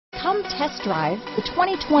Come test drive the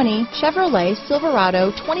 2020 Chevrolet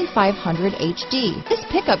Silverado 2500 HD. This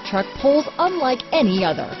pickup truck pulls unlike any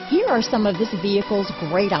other. Here are some of this vehicle's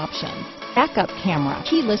great options: backup camera,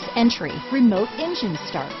 keyless entry, remote engine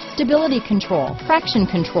start, stability control, traction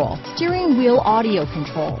control, steering wheel audio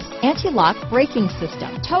controls, anti-lock braking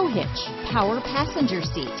system, tow hitch, power passenger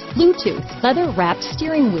seat, Bluetooth, leather-wrapped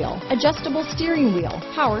steering wheel, adjustable steering wheel,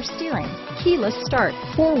 power steering, keyless start,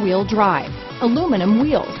 four-wheel drive, aluminum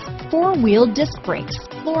wheels, four-wheel disc brakes,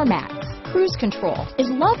 floor mats, cruise control. Is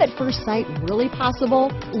love at first sight really possible?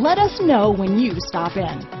 Let us know when you stop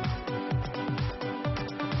in.